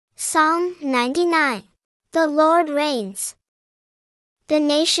Psalm 99. The Lord reigns. The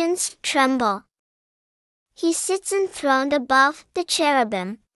nations tremble. He sits enthroned above the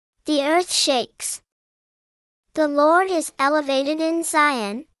cherubim. The earth shakes. The Lord is elevated in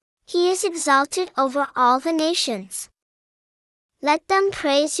Zion. He is exalted over all the nations. Let them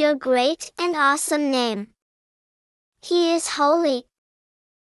praise your great and awesome name. He is holy.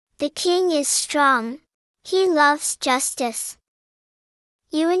 The King is strong. He loves justice.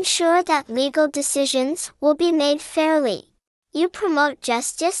 You ensure that legal decisions will be made fairly. You promote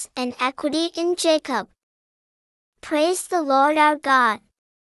justice and equity in Jacob. Praise the Lord our God.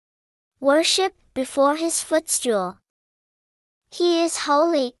 Worship before his footstool. He is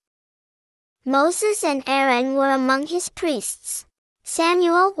holy. Moses and Aaron were among his priests.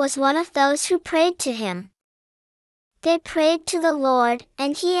 Samuel was one of those who prayed to him. They prayed to the Lord,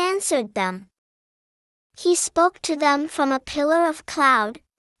 and he answered them. He spoke to them from a pillar of cloud.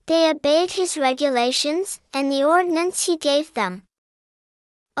 They obeyed his regulations and the ordinance he gave them.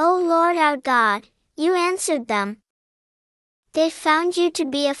 O Lord our God, you answered them. They found you to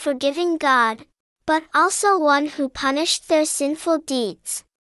be a forgiving God, but also one who punished their sinful deeds.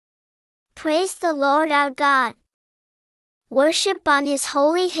 Praise the Lord our God. Worship on his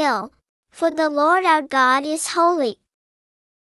holy hill, for the Lord our God is holy.